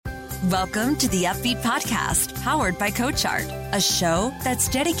Welcome to the Upbeat Podcast, powered by CoachArt, a show that's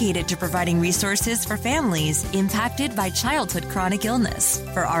dedicated to providing resources for families impacted by childhood chronic illness.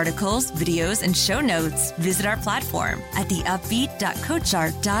 For articles, videos, and show notes, visit our platform at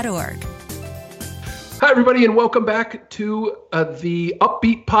theupbeat.coachart.org. Hi, everybody, and welcome back to the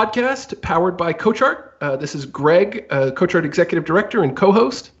Upbeat Podcast, powered by CoachArt. This is Greg, CoachArt Executive Director and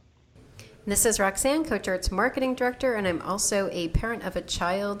co-host. This is Roxanne, CoachArt's Marketing Director, and I'm also a parent of a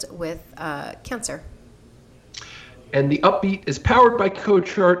child with cancer. And the Upbeat is powered by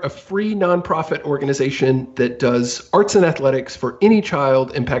CoachArt, a free nonprofit organization that does arts and athletics for any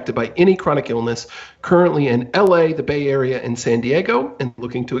child impacted by any chronic illness, currently in LA, the Bay Area, and San Diego, and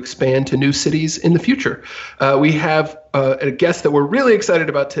looking to expand to new cities in the future. We have a guest that we're really excited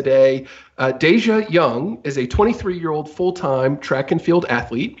about today. Deja Young is a 23-year-old full-time track and field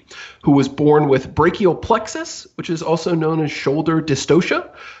athlete who was born with brachial plexus, which is also known as shoulder dystocia,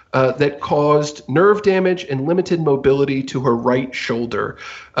 that caused nerve damage and limited mobility to her right shoulder.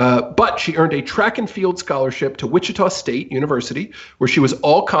 But she earned a track and field scholarship to Wichita State University, where she was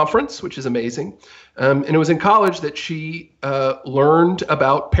all conference, which is amazing. And it was in college that she learned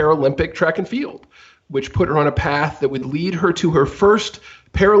about Paralympic track and field, which put her on a path that would lead her to her first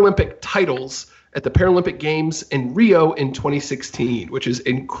Paralympic titles at the Paralympic Games in Rio in 2016, which is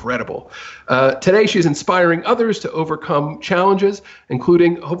incredible. Today, she's inspiring others to overcome challenges,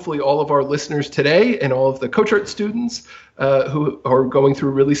 including hopefully all of our listeners today and all of the CoachArt students who are going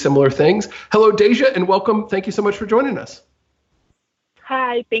through really similar things. Hello, Deja, and welcome. Thank you so much for joining us.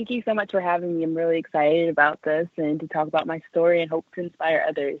 Hi, thank you so much for having me. I'm really excited about this and to talk about my story and hope to inspire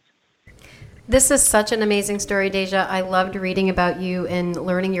others. This is such an amazing story, Deja. I loved reading about you and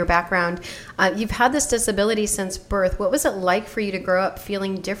learning your background. You've had this disability since birth. What was it like for you to grow up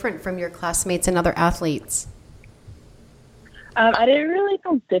feeling different from your classmates and other athletes? I didn't really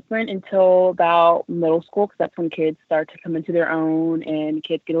feel different until about middle school, because that's when kids start to come into their own and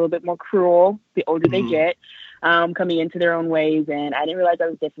kids get a little bit more cruel the older they get, coming into their own ways. And I didn't realize I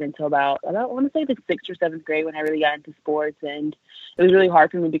was different until about I want to say the 6th or 7th grade, when I really got into sports. And it was really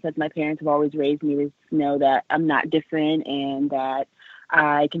hard for me because my parents have always raised me to know that I'm not different and that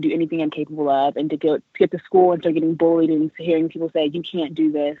I can do anything I'm capable of. And to get to school and start getting bullied and hearing people say, you can't do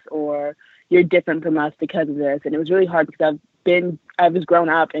this, or you're different from us because of this. And it was really hard because I was grown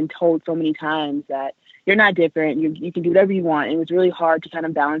up and told so many times that you're not different. You can do whatever you want. And it was really hard to kind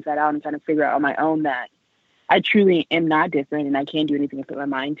of balance that out and kind of figure out on my own that I truly am not different and I can't do anything I put my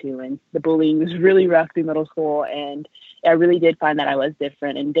mind to. And the bullying was really rough through middle school. And I really did find that I was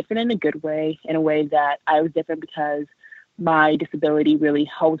different, and different in a good way, in a way that I was different because my disability really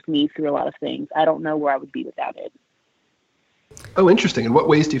helped me through a lot of things. I don't know where I would be without it. Oh, interesting. In what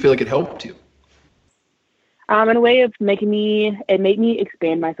ways do you feel like it helped you? In a way of it made me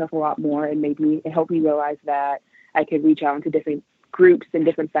expand myself a lot more. It helped me realize that I could reach out into different groups and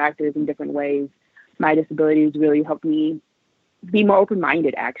different factors in different ways. My disability has really helped me be more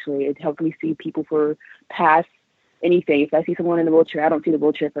open-minded, actually. It helped me see people for past anything. If I see someone in a wheelchair, I don't see the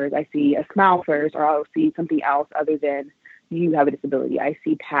wheelchair first. I see a smile first, or I'll see something else other than you have a disability. I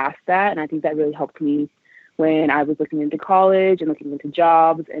see past that, and I think that really helped me when I was looking into college and looking into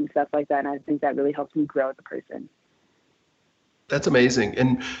jobs and stuff like that, and I think that really helped me grow as a person. That's amazing.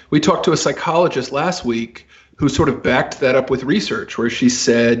 And we talked to a psychologist last week who sort of backed that up with research, where she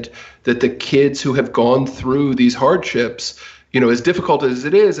said that the kids who have gone through these hardships, as difficult as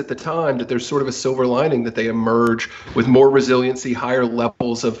it is at the time, that there's sort of a silver lining that they emerge with more resiliency, higher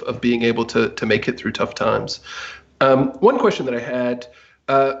levels of being able to make it through tough times. One question that I had,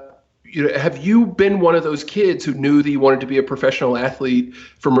 have you been one of those kids who knew that you wanted to be a professional athlete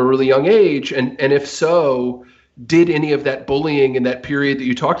from a really young age? And if so, did any of that bullying in that period that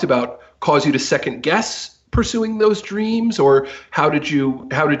you talked about cause you to second guess pursuing those dreams? Or how did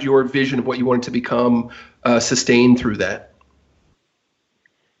your vision of what you wanted to become sustain through that?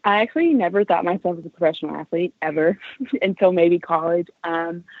 I actually never thought myself as a professional athlete ever until maybe college.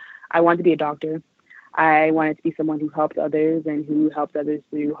 I wanted to be a doctor. I wanted to be someone who helped others and who helped others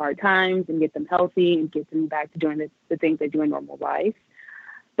through hard times and get them healthy and get them back to doing the things they do in normal life.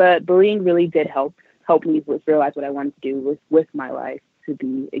 But bullying really did help me realize what I wanted to do with my life, to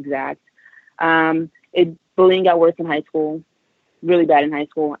be exact. Bullying got worse in high school, really bad in high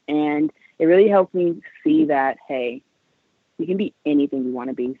school, and it really helped me see that, hey, you can be anything you want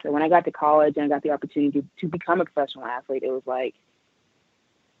to be. So when I got to college and I got the opportunity to become a professional athlete, it was like,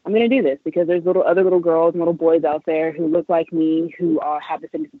 I'm going to do this because there's other little girls and little boys out there who look like me, who have the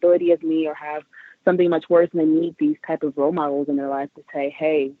same disability as me or have something much worse, and they need these type of role models in their life to say,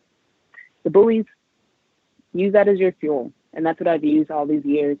 hey, the bullies, use that as your fuel. And that's what I've used all these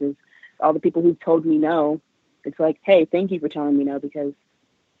years, is all the people who've told me no, it's like, hey, thank you for telling me no, because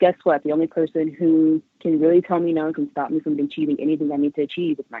guess what? The only person who can really tell me no and can stop me from achieving anything I need to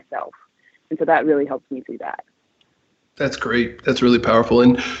achieve is myself. And so that really helps me through that. That's great. That's really powerful.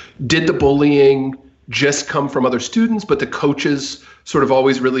 And did the bullying just come from other students, but the coaches sort of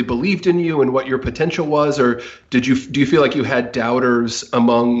always really believed in you and what your potential was? Or do you feel like you had doubters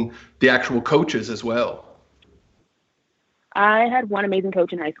among the actual coaches as well? I had one amazing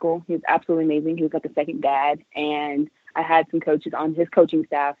coach in high school. He was absolutely amazing. He was like a second dad. And I had some coaches on his coaching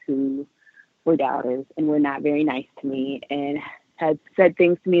staff who were doubters and were not very nice to me and had said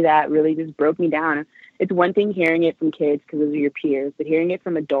things to me that really just broke me down. It's one thing hearing it from kids because those are your peers, but hearing it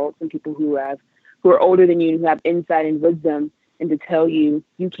from adults and people who are older than you and who have insight and wisdom, and to tell you,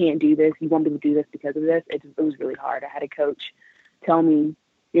 you can't do this, you won't be able to do this because of this, it was really hard. I had a coach tell me,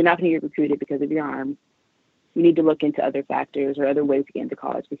 you're not going to get recruited because of your arm. You need to look into other factors or other ways to get into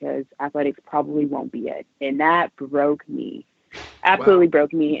college because athletics probably won't be it. And that broke me, absolutely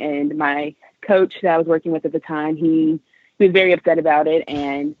broke me. And my coach that I was working with at the time, he was very upset about it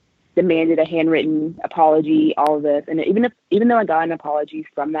and demanded a handwritten apology, all of this. And even though I got an apology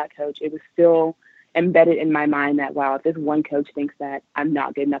from that coach, it was still embedded in my mind that, wow, if this one coach thinks that I'm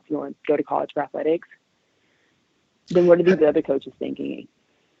not good enough to go to college for athletics, then what are these other coaches thinking?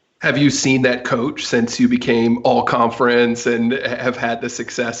 Have you seen that coach since you became all conference and have had the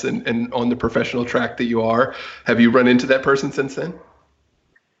success and on the professional track that you are? Have you run into that person since then?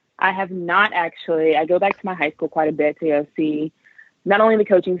 I have not actually. I go back to my high school quite a bit to go see not only the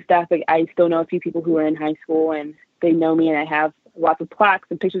coaching staff, but I still know a few people who are in high school and they know me, and I have lots of plaques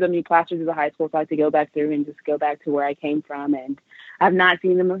and pictures of me plastered as a high school. So I have to go back through and just go back to where I came from. And I've not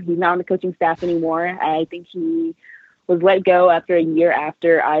seen him. He's not on the coaching staff anymore. I think he was let go after a year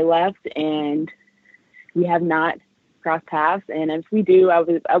after I left, and we have not crossed paths. And if we do,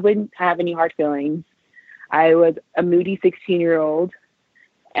 I wouldn't have any hard feelings. I was a moody 16-year-old,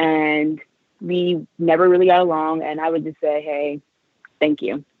 and we never really got along. And I would just say, hey, thank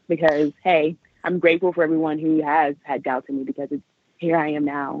you, because, hey, I'm grateful for everyone who has had doubts in me, because here I am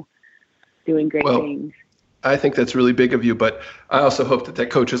now doing great things. I think that's really big of you, but I also hope that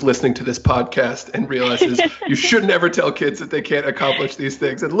coach is listening to this podcast and realizes you should never tell kids that they can't accomplish these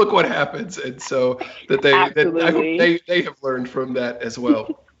things. And look what happens. And so that I hope they have learned from that as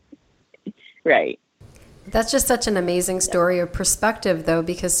well. Right. That's just such an amazing story of perspective, though,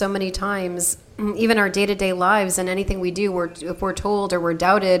 because so many times, even our day-to-day lives and anything we do, if we're told or we're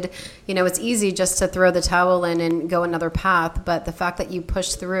doubted, it's easy just to throw the towel in and go another path. But the fact that you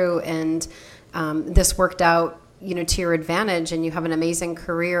push through and this worked out, to your advantage, and you have an amazing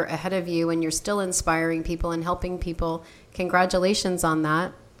career ahead of you, and you're still inspiring people and helping people. Congratulations on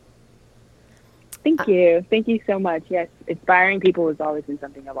that. Thank you. Thank you so much. Yes, inspiring people has always been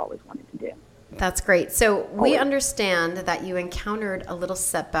something I've always wanted to do. That's great. So we understand that you encountered a little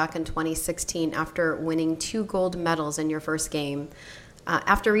setback in 2016 after winning 2 gold medals in your first game.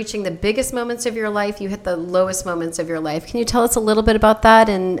 After reaching the biggest moments of your life, you hit the lowest moments of your life. Can you tell us a little bit about that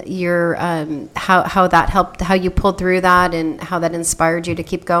and your how that helped, how you pulled through that, and how that inspired you to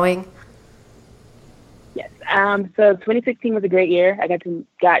keep going? Yes. So 2016 was a great year. I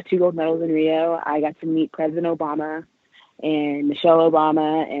got 2 gold medals in Rio. I got to meet President Obama and Michelle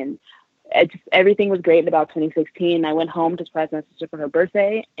Obama, and everything was great about 2016. I went home to surprise my sister for her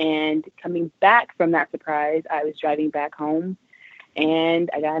birthday, and coming back from that surprise, I was driving back home, and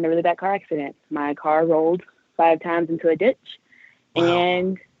I got in a really bad car accident. My car rolled 5 times into a ditch,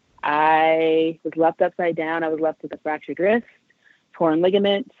 and I was left upside down. I was left with a fractured wrist, torn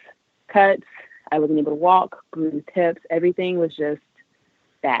ligaments, cuts. I wasn't able to walk, bruised hips. Everything was just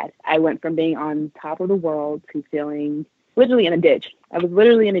bad. I went from being on top of the world to feeling literally in a ditch. I was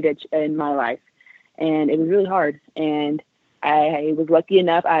literally in a ditch in my life, and it was really hard. And I was lucky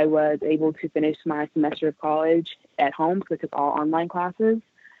enough, I was able to finish my semester of college at home because I took all online classes,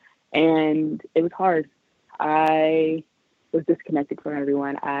 and it was hard. I was disconnected from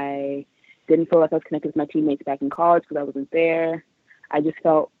everyone. I didn't feel like I was connected with my teammates back in college because I wasn't there. I just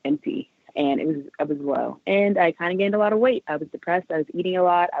felt empty, and I was low. And I kind of gained a lot of weight. I was depressed. I was eating a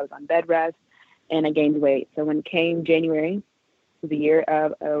lot. I was on bed rest, and I gained weight. So when it came January, it was the year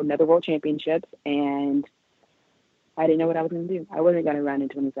of another World Championships, and I didn't know what I was going to do. I wasn't going to run in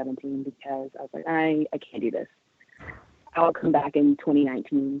 2017 because I was like, I can't do this. I'll come back in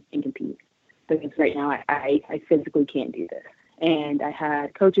 2019 and compete. Because right now I physically can't do this. And I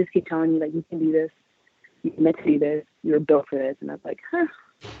had coaches keep telling me, like, you can do this. You're meant to do this. You're built for this. And I was like,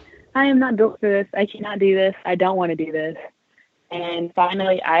 I am not built for this. I cannot do this. I don't want to do this. And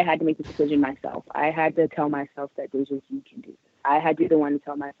finally, I had to make the decision myself. I had to tell myself that, Deja, you can do this. I had to be the one to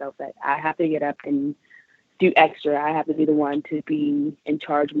tell myself that I have to get up and do extra. I have to be the one to be in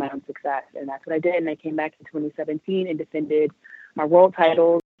charge of my own success. And that's what I did. And I came back in 2017 and defended my world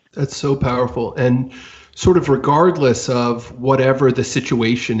titles. That's so powerful. And sort of regardless of whatever the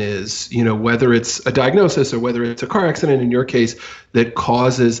situation is, you know, whether it's a diagnosis or whether it's a car accident in your case that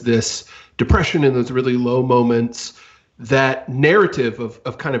causes this depression in those really low moments, that narrative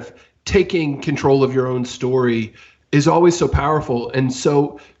of kind of taking control of your own story is always so powerful. And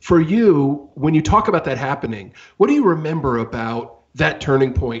so for you, when you talk about that happening, what do you remember about that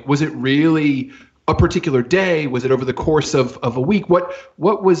turning point? Was it really a particular day? Was it over the course of a week? What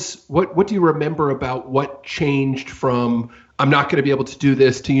do you remember about what changed from I'm not going to be able to do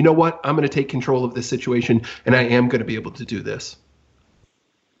this to, you know what, I'm going to take control of this situation and I am going to be able to do this?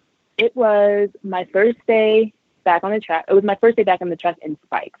 It was my first day back on the track. It was my first day back on the track in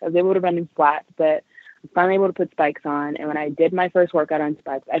spikes. I was able to run in flats, but I was finally able to put spikes on. And when I did my first workout on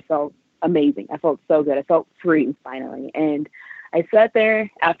spikes, I felt amazing. I felt so good. I felt free finally. And I sat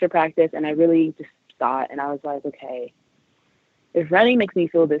there after practice and I really just thought, and I was like, okay, if running makes me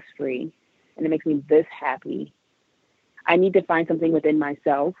feel this free and it makes me this happy, I need to find something within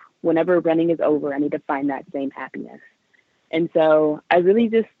myself. Whenever running is over, I need to find that same happiness. And so I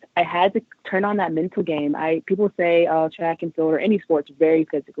had to turn on that mental game. People say, oh, track and field or any sport's very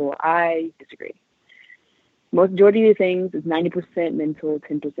physical. I disagree. Majority of the things is 90% mental,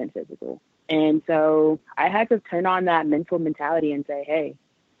 10% physical. And so I had to turn on that mental mentality and say, hey,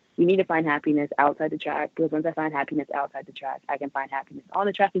 you need to find happiness outside the track, because once I find happiness outside the track, I can find happiness on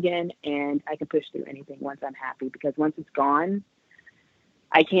the track again, and I can push through anything once I'm happy. Because once it's gone,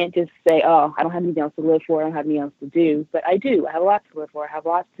 I can't just say, oh, I don't have anything else to live for, I don't have anything else to do. But I do. I have a lot to live for. I have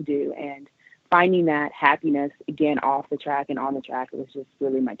lots to do. And finding that happiness, again, off the track and on the track was just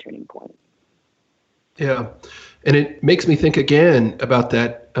really my turning point. Yeah. And it makes me think again about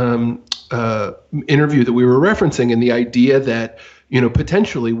that interview that we were referencing, and the idea that, you know,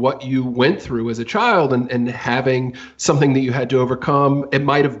 potentially what you went through as a child and having something that you had to overcome, it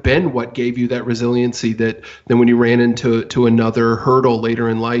might have been what gave you that resiliency that then when you ran into another hurdle later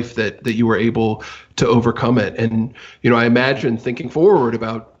in life that you were able to overcome it. And, you know, I imagine thinking forward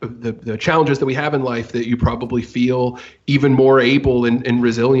about the challenges that we have in life, that you probably feel even more able and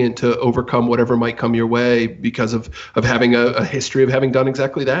resilient to overcome whatever might come your way because of having a history of having done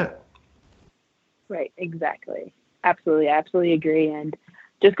exactly that. Right, exactly. Absolutely. I absolutely agree. And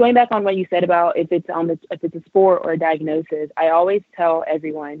just going back on what you said about if it's a sport or a diagnosis, I always tell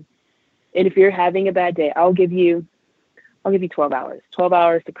everyone, and if you're having a bad day, I'll give you 12 hours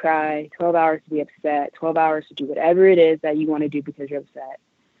to cry, 12 hours to be upset, 12 hours to do whatever it is that you want to do because you're upset.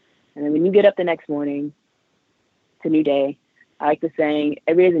 And then when you get up the next morning, it's a new day. I like the saying,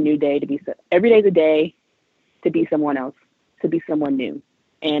 every day is a new day every day is a day to be someone else, to be someone new.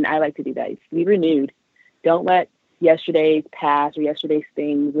 And I like to do that. Be renewed. Don't let yesterday's past or yesterday's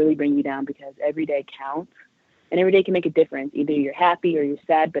things really bring you down, because every day counts and every day can make a difference. Either you're happy or you're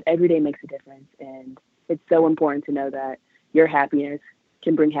sad, but every day makes a difference. And it's so important to know that your happiness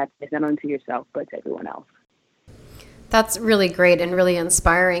can bring happiness not only to yourself, but to everyone else. That's really great and really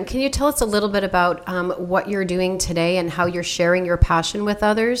inspiring. Can you tell us a little bit about what you're doing today and how you're sharing your passion with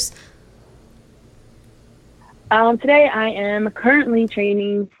others? Today I am currently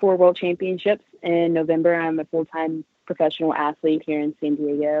training for World Championships in November. I'm a full-time professional athlete here in San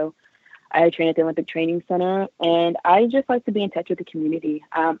Diego. I train at the Olympic Training Center, and I just like to be in touch with the community.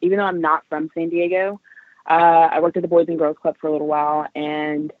 Even though I'm not from San Diego, I worked at the Boys and Girls Club for a little while,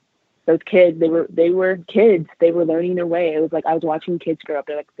 and those kids, they were kids. They were learning their way. It was like I was watching kids grow up.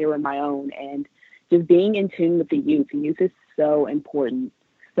 They're like they were my own, and just being in tune with the youth. The youth is so important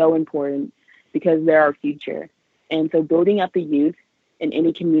because they're our future. And so building up the youth in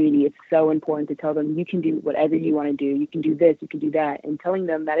any community, it's so important to tell them you can do whatever you want to do. You can do this, you can do that, and telling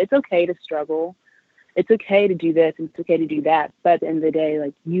them that it's okay to struggle. It's okay to do this, and it's okay to do that. But at the end of the day,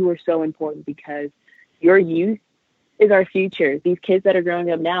 like, you are so important because your youth is our future. These kids that are growing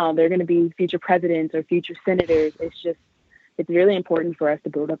up now, they're going to be future presidents or future senators. It's really important for us to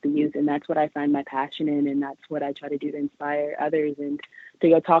build up the youth, and that's what I find my passion in, and that's what I try to do to inspire others and to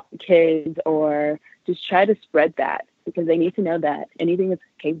go talk to kids or just try to spread that, because they need to know that anything is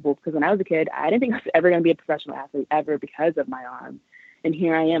capable. Because when I was a kid, I didn't think I was ever going to be a professional athlete ever because of my arm. And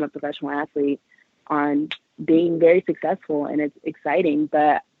here I am, a professional athlete on being very successful, and it's exciting,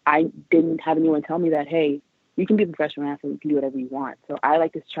 but I didn't have anyone tell me that, hey, you can be a professional athlete, you can do whatever you want. So I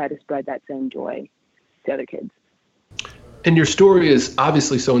like to try to spread that same joy to other kids. And your story is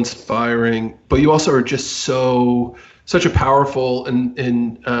obviously so inspiring, but you also are just such a powerful and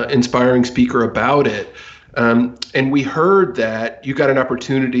inspiring speaker about it. And we heard that you got an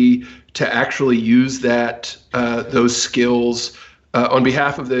opportunity to actually use those skills on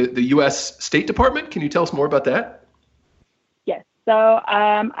behalf of the U.S. State Department. Can you tell us more about that? Yes. So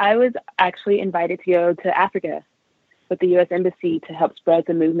I was actually invited to go to Africa with the U.S. Embassy to help spread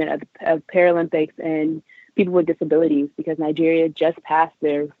the movement of Paralympics and people with disabilities, because Nigeria just passed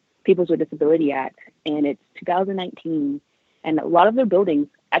their Peoples with Disability Act, and it's 2019. And a lot of their buildings,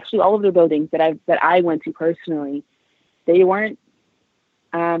 actually all of their buildings that I went to personally, they weren't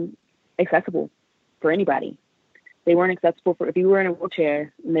accessible for anybody. They weren't accessible for if you were in a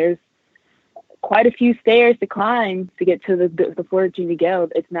wheelchair. And there's quite a few stairs to climb to get to the floor that you need to go.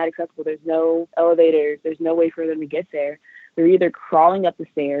 It's not accessible. There's no elevators. There's no way for them to get there. They're either crawling up the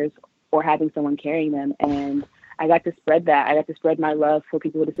stairs or having someone carrying them. And I got to spread that. I got to spread my love for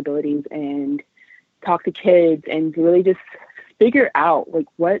people with disabilities and talk to kids and really just figure out like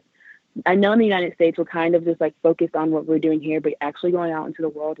what I know in the United States, we're kind of just like focused on what we're doing here, but actually going out into the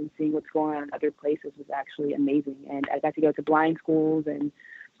world and seeing what's going on in other places was actually amazing. And I got to go to blind schools and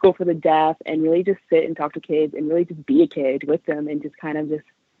school for the deaf and really just sit and talk to kids and really just be a kid with them and just kind of just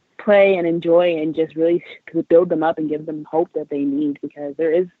play and enjoy and just really build them up and give them hope that they need, because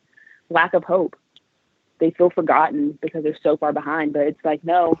there is lack of hope. They feel forgotten because they're so far behind, but it's like,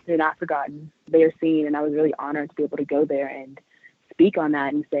 no, they're not forgotten. They are seen. And I was really honored to be able to go there and speak on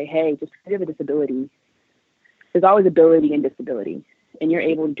that and say, hey, just because you have a disability, there's always ability and disability, and you're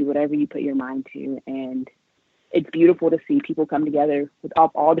able to do whatever you put your mind to. And it's beautiful to see people come together with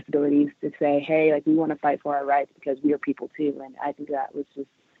all disabilities to say, hey, like, we want to fight for our rights because we are people too. And I think that was just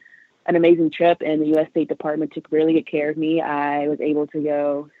an amazing trip, and the U.S. State Department took really good care of me. I was able to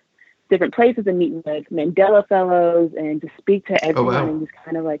go different places and meet with Mandela Fellows and to speak to everyone and just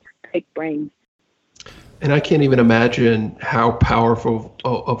kind of like pick brains. And I can't even imagine how powerful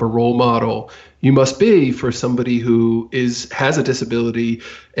of a role model you must be for somebody who has a disability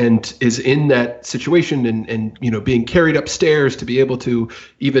and is in that situation and being carried upstairs to be able to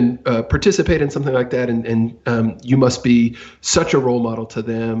even participate in something like that. And you must be such a role model to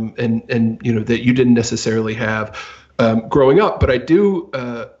them and that you didn't necessarily have growing up. But I do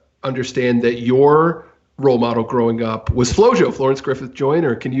understand that your role model growing up was FloJo, Florence Griffith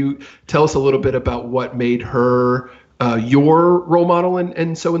Joyner. Can you tell us a little bit about what made her your role model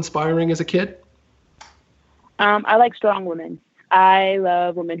and so inspiring as a kid? I like strong women. I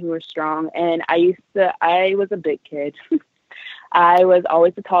love women who are strong. And I was a big kid. I was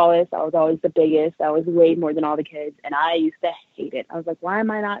always the tallest. I was always the biggest. I was weighed more than all the kids. And I used to hate it. I was like, why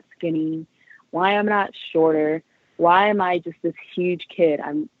am I not skinny? Why am I not shorter? Why am I just this huge kid?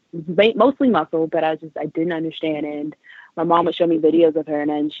 I'm mostly muscle, but I didn't understand. And my mom would show me videos of her, and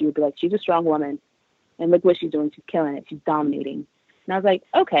then she would be like, she's a strong woman, and look what she's doing. She's killing it. She's dominating. And I was like,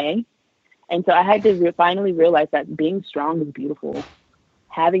 okay. And so I had to finally realize that being strong is beautiful.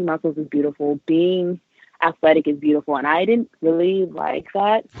 Having muscles is beautiful. Being athletic is beautiful. And I didn't really like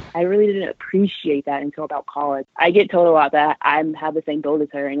that. I really didn't appreciate that until about college. I get told a lot that I have the same build as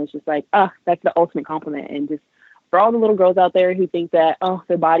her, and it's just like, oh, that's the ultimate compliment. And just for all the little girls out there who think that, oh,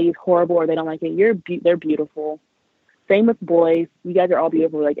 their body is horrible or they don't like it, they're beautiful. Same with boys. You guys are all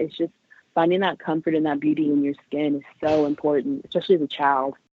beautiful. Like, it's just finding that comfort and that beauty in your skin is so important, especially as a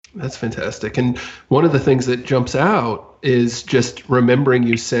child. That's fantastic. And one of the things that jumps out is just remembering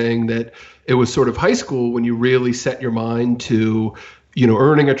you saying that it was sort of high school when you really set your mind to,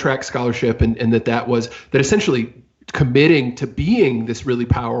 earning a track scholarship and that essentially committing to being this really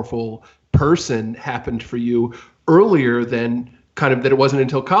powerful person happened for you earlier than kind of that it wasn't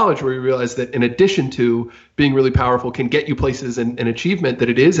until college where you realized that in addition to being really powerful can get you places and achievement, that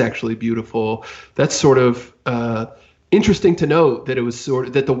it is actually beautiful. That's sort of interesting to note that it was sort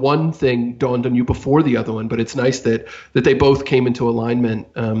of that the one thing dawned on you before the other one, but it's nice that they both came into alignment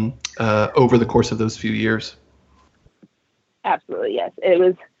over the course of those few years. Absolutely, yes. It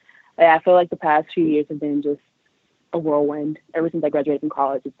was, I feel like the past few years have been just a whirlwind. Ever since I graduated from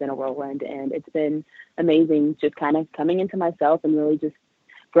college, it's been a whirlwind, and it's been amazing just kind of coming into myself and really just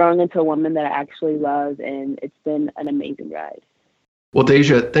growing into a woman that I actually love, and it's been an amazing ride. Well,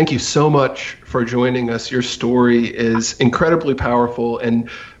 Deja, thank you so much for joining us. Your story is incredibly powerful, and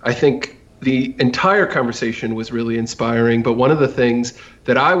I think the entire conversation was really inspiring. But one of the things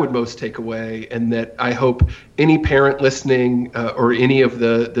that I would most take away, and that I hope any parent listening or any of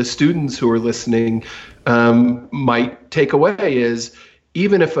the students who are listening might take away, is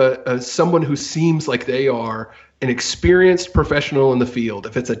even if someone who seems like they are an experienced professional in the field,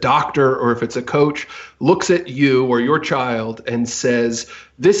 if it's a doctor or if it's a coach, looks at you or your child and says,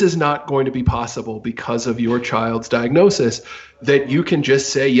 this is not going to be possible because of your child's diagnosis, that you can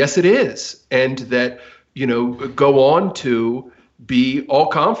just say, yes, it is. And that go on to be all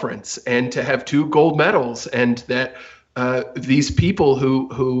conference and to have 2 gold medals, and that these people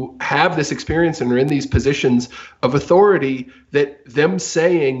who have this experience and are in these positions of authority, that them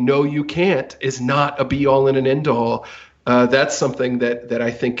saying, no, you can't, is not a be all and an end all. That's something that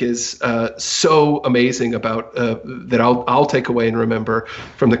I think is so amazing about that I'll take away and remember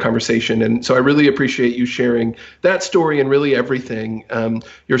from the conversation. And so I really appreciate you sharing that story and really everything.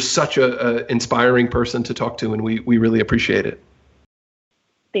 You're such a inspiring person to talk to, and we really appreciate it.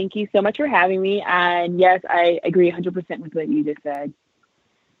 Thank you so much for having me. And yes, I agree 100% with what you just said.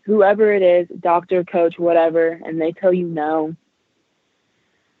 Whoever it is, doctor, coach, whatever, and they tell you no.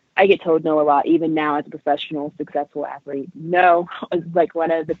 I get told no a lot, even now as a professional, successful athlete. No is like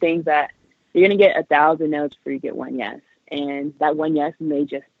one of the things that you're going to get 1,000 no's before you get 1 yes. And that 1 yes may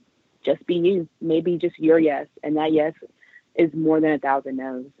just be you, maybe just your yes. And that yes is more than 1,000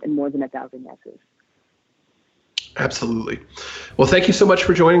 no's and more than 1,000 yeses. Absolutely. Well, thank you so much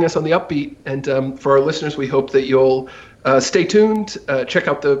for joining us on The Upbeat. And for our listeners, we hope that you'll stay tuned, check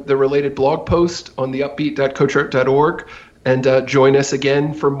out the related blog post on theupbeat.coachart.org, and join us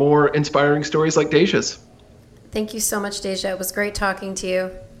again for more inspiring stories like Deja's. Thank you so much, Deja. It was great talking to you.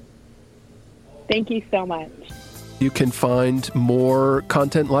 Thank you so much. You can find more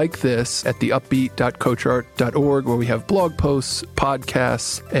content like this at theupbeat.coachart.org, where we have blog posts,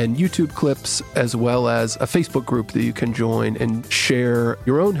 podcasts, and YouTube clips, as well as a Facebook group that you can join and share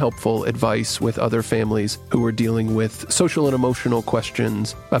your own helpful advice with other families who are dealing with social and emotional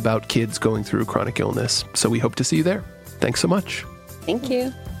questions about kids going through chronic illness. So we hope to see you there. Thanks so much. Thank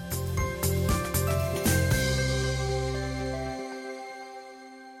you.